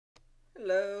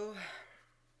Hello.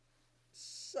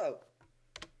 So,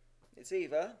 it's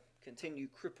either continue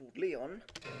crippled Leon,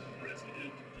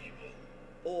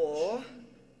 or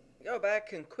go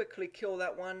back and quickly kill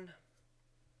that one,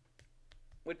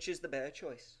 which is the better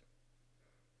choice.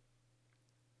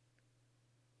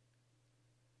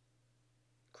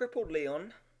 Crippled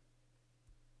Leon,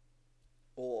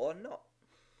 or not.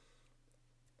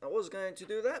 I was going to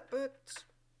do that, but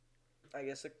I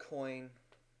guess a coin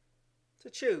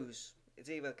to choose. It's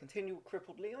either continue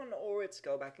crippled Leon, or it's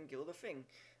go back and kill the thing.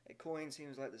 A coin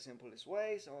seems like the simplest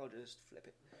way, so I'll just flip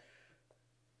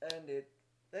it. And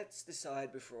let's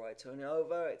decide before I turn it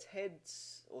over. It's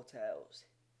heads or tails.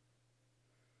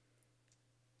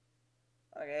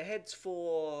 Okay, heads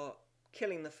for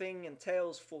killing the thing, and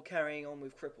tails for carrying on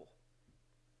with cripple.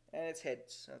 And it's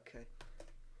heads, okay.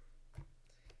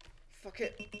 Fuck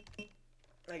it.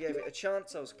 I gave it a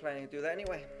chance, I was planning to do that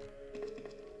anyway.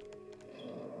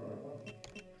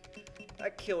 I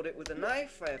killed it with a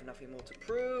knife, I have nothing more to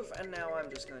prove, and now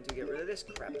I'm just going to get rid of this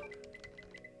crap.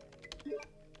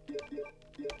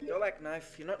 Go back,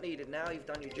 knife, you're not needed now, you've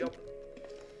done your job.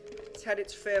 It's had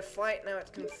its fair fight, now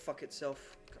it can fuck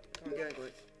itself. Come on, get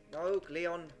it. No,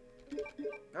 Leon.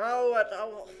 No,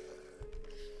 no.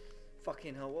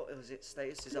 Fucking hell, what was it?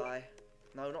 Status is I.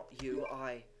 No, not you,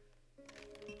 I.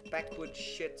 Backward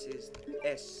shit is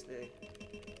S there.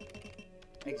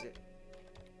 Exit.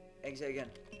 Exit again.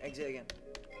 Exit again.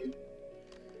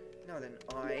 Now then,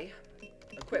 I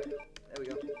equip. There we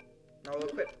go. Now we'll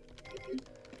equip.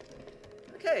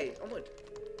 Okay, onward.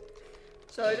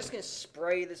 So I'm just gonna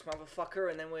spray this motherfucker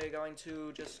and then we're going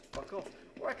to just fuck off.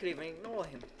 Or I could even ignore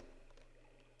him.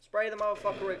 Spray the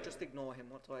motherfucker or just ignore him.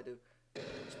 What do I do?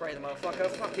 Spray the motherfucker.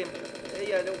 Fuck him. There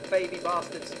you little baby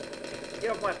bastards.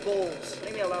 Get off my balls.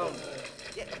 Leave me alone.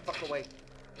 Get the fuck away.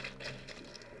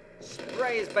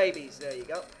 Spray his babies. There you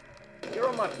go. You're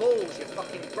on my balls, you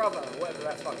fucking brother, whatever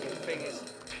that fucking thing is.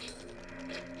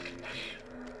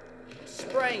 I'm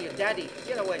spraying your daddy.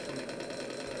 Get away from me.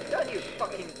 Don't you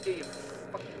fucking do you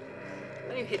fucking...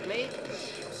 Don't you hit me.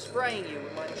 I'm spraying you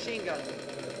with my machine gun.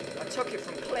 I took it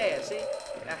from Claire, see?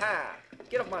 Aha.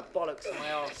 Get off my bollocks and my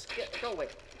ass. Go away.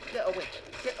 Get away.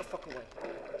 Get the fuck away.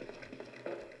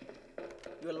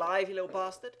 You alive, you little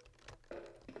bastard?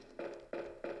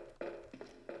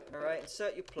 Alright,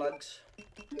 insert your plugs.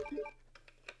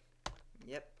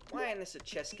 Yep. Why ain't this a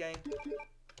chess game?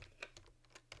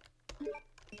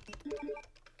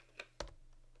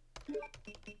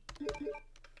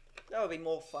 That would be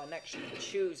more fun, actually,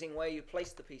 choosing where you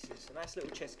place the pieces. A nice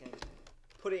little chess game.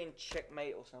 Put it in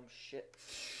checkmate or some shit.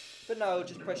 But no,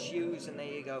 just press use and there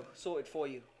you go. Sorted for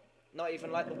you. Not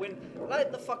even like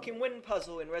the fucking wind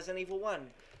puzzle in Resident Evil 1.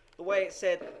 The way it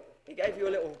said, it gave you a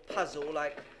little puzzle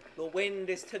like, the wind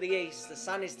is to the east, the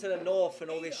sun is to the north, and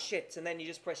all this shit, and then you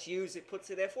just press use, it puts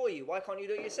it there for you. Why can't you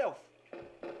do it yourself?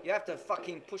 You have to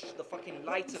fucking push the fucking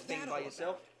lighter thing by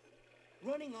yourself.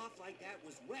 Running off like that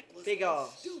was reckless Big and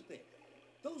ass. stupid.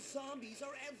 Those zombies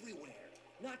are everywhere.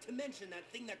 Not to mention that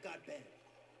thing that got bent.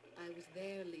 I was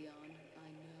there, Leon. I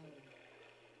know.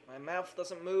 My mouth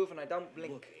doesn't move and I don't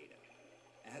blink. Look, Ada,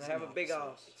 And as I have an a big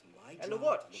officer, ass. it's my And a job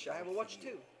watch. to look I have a out watch for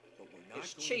you. too. But we're not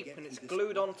It's going to cheap get and through it's this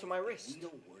glued fight onto my if wrist. We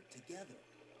don't work together,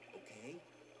 okay?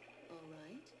 All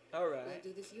right. Alright.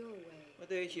 We'll do this your way. We'll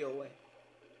do it your way.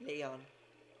 Leon.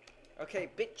 Okay,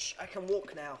 bitch, I can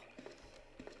walk now.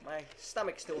 My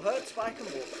stomach still hurts, but I can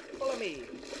walk. Follow me.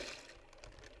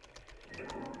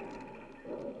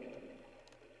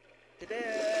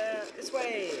 This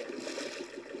way.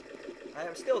 I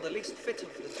am still the least fit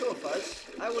of the two of us.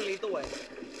 I will lead the way.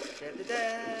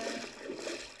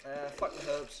 Fuck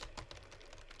the herbs.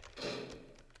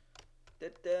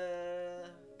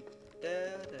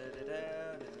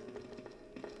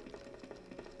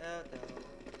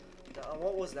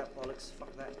 What was that bollocks?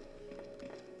 Fuck that.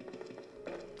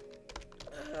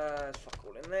 Fuck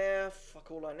all in there.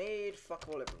 Fuck all I need. Fuck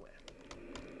all everywhere.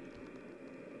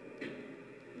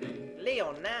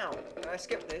 Leon, now! Can I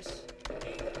skip this?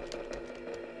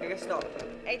 I guess not.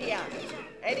 Adia!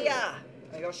 Adia!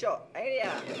 I got shot.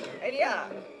 Adia! Adia!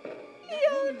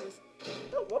 Leon!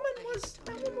 That woman was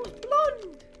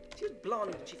blonde! She was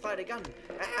blonde. She fired a gun.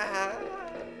 Ah!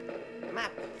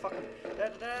 Map. Fuck him. Da,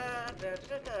 da, da, da,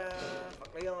 da, da.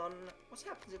 Fuck Leon. What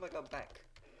happens if I go back?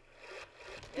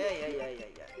 Yeah.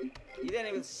 You didn't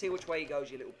even see which way he goes,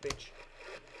 you little bitch.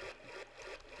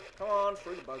 Come on,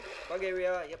 through the bug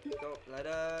area. Yep, go.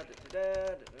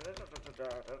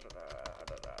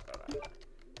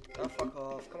 Oh, fuck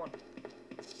off. Come on.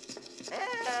 Ah!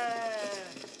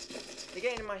 They're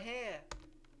getting in my hair.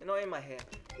 They're not in my hair.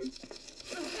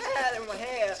 Ah, they're in my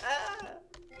hair. Ah!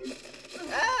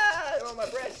 Ah, they're on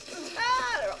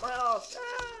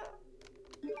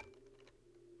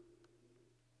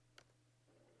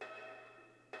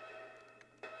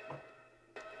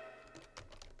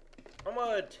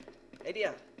Onward!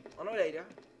 Ada. Onward, Ada.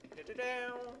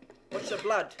 Watch the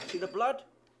blood. See the blood?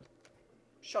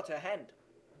 Shot her hand.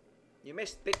 You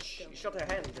missed, bitch. You shot her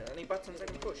hand. Any buttons I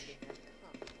can push?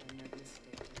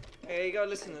 Here you go,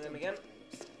 listen to them again.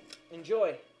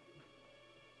 Enjoy.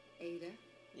 Ada?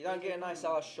 You don't get a nice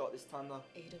ass shot this time, though.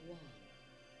 Ada Wong.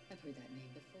 I've heard that name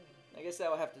before. I guess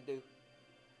that will have to do.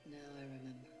 Now I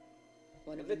remember.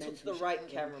 One A of the little men to the from right,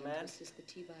 Chicago cameraman. who assist the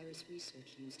T-virus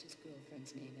research used his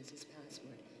girlfriend's name as his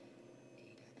password.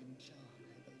 Ada and John,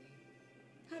 I believe.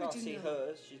 How Can't did you see know?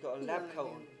 hers. She's got a Who lab are coat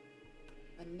you?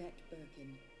 on. Annette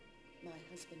Birkin. My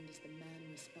husband is the man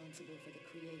responsible for the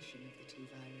creation of the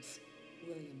T-virus.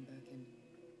 William Birkin.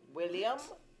 William?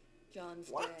 John's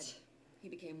What? dead. He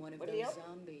became one of William? those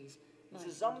zombies. He's my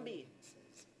a zombie.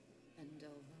 condolences. And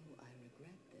although I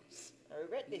regret this, I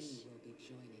regret this. you will be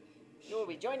joining him. You will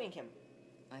be joining him.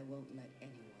 I won't let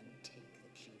anyone take the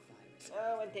G-virus.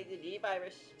 Oh, and take the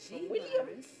G-virus. From William.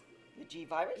 The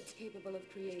G-virus? It's capable of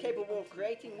creating. It's capable of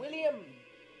creating William.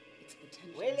 Its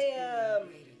potential William.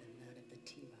 is greater than that of the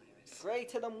T-virus.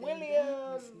 Greater than Then William.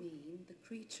 That must mean the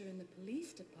creature in the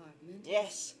police department.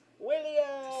 Yes,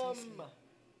 William. Precisely.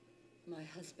 My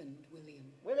husband, William.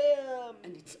 William.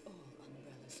 And it's all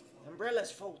Umbrella's fault.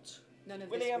 Umbrella's fault. None of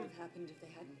William. this would have happened if they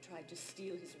hadn't tried to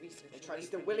steal his research. They tried away to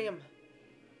steal from William. him.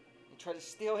 They tried to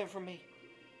steal him from me.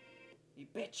 You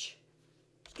bitch.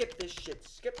 Skip this shit.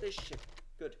 Skip this shit.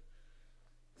 Good.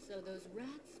 So those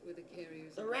rats were the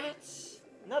carriers. The of rats.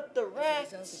 Not the As a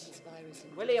result of rats. his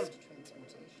virus-induced William.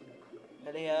 transmutation,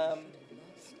 William. should have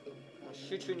lost any I'll primary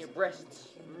shoot you in your reason breasts. to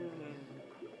kill him.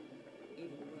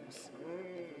 Even worse,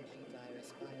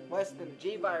 G-virus Worse than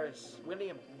G-virus.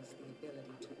 William. has the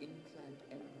ability to implant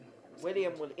embryos.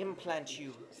 William will implant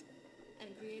you. And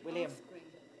create William. offspring.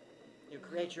 You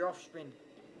create your offspring.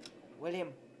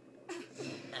 William.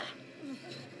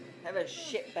 Have a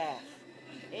shit bath.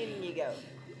 In you go.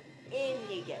 In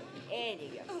you go. In you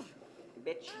go.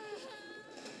 Bitch.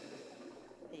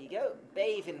 There you go.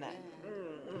 Bathe in that.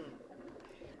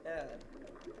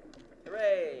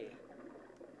 Hooray.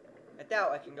 I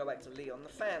doubt I can go back to Leon. The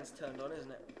fan's turned on,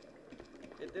 isn't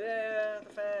it? The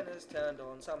fan is turned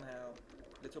on somehow.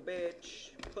 Little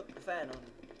bitch. Put the fan on.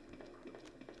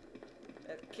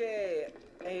 Okay.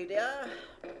 Ada.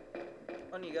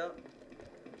 On you go.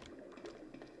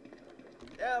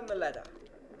 Down the ladder.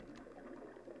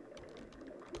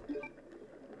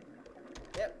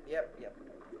 Yep.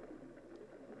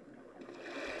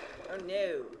 Oh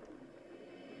no.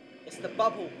 It's the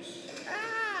bubbles.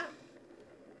 Ah!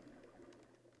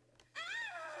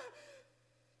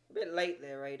 A bit late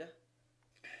there, Ada.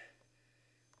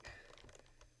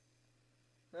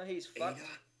 No, he's fucked.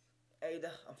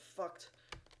 Ada, I'm fucked.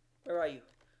 Where are you?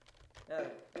 Now,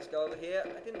 let's go over here.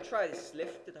 I didn't try this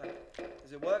lift, did I?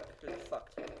 Does it work? Or is it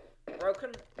fucked?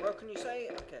 Broken? Broken, you say?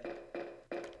 Okay.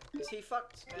 Is he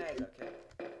fucked? Nah, he's okay.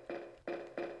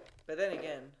 But then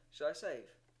again, should I save?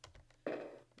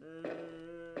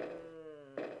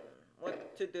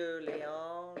 What to do,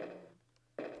 Leon?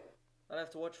 I'll have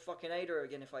to watch fucking Ada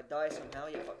again if I die somehow.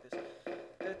 Yeah, fuck this.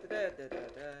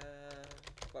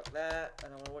 Fuck that. I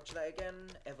don't want to watch that again,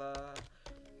 ever.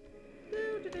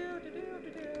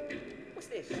 What's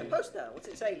this? It's a poster. What's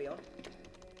it say, Leon?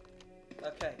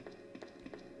 Okay.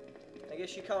 I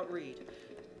guess you can't read.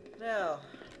 Now.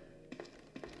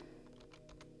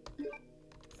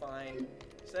 Fine.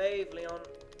 Save, Leon.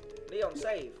 Leon,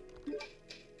 save.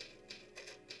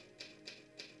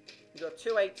 You've got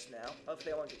 2 8s now.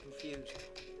 Hopefully I won't get confused.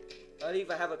 I'll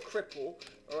either have a cripple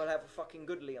or I'll have a fucking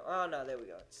good Leon. Oh no, there we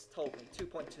go. It's told me.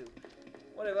 2.2.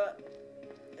 Whatever.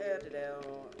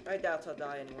 I doubt I'll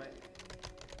die anyway.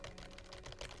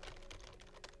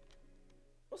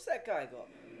 What's that guy got?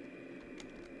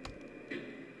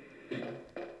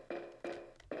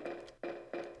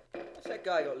 What's that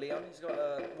guy got, Leon? He's got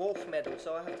a wolf medal,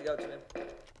 so I have to go to him.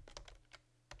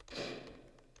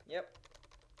 Yep.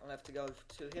 I'll have to go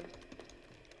to him.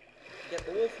 Get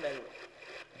the wolf medal.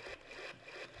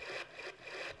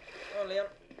 Come on, Leon.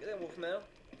 Get that wolf medal.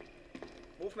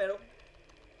 Wolf medal.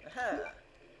 Aha.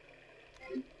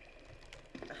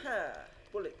 Aha.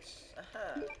 Bullets.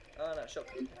 Aha. Oh no,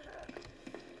 shotgun. Aha.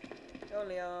 Go on,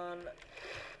 Leon.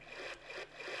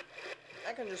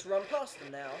 I can just run past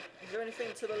them now. Is there anything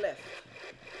to the left?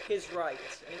 His right.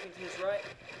 Anything to his right?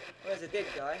 Where's the dead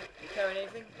guy? You carrying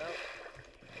anything? No.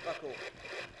 Fuck all.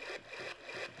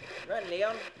 Run,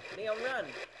 Leon. Leon, run.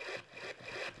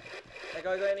 That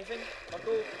guy got anything? Fuck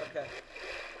all? Okay.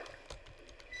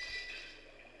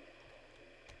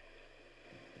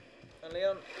 And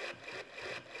Leon.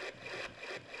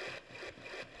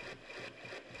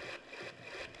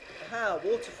 Aha,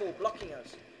 waterfall blocking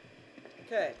us.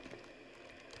 Okay.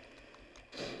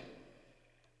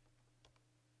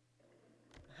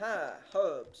 Ha!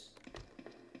 Herbs.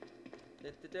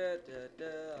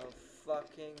 Oh,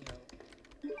 fucking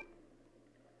hell.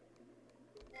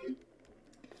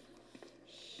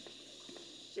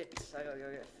 Shit, I gotta go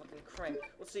get a fucking crank.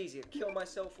 What's easier, kill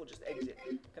myself or just exit?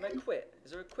 Can I quit?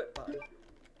 Is there a quit button?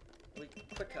 Are we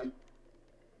quicker?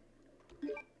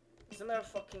 Isn't there a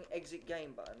fucking exit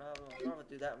game button? I'd rather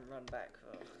do that and run back.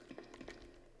 Ugh.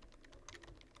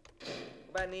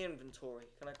 What about in the inventory?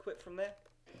 Can I quit from there?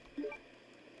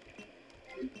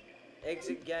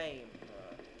 Exit game.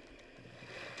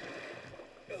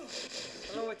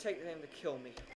 How long will it take them to kill me?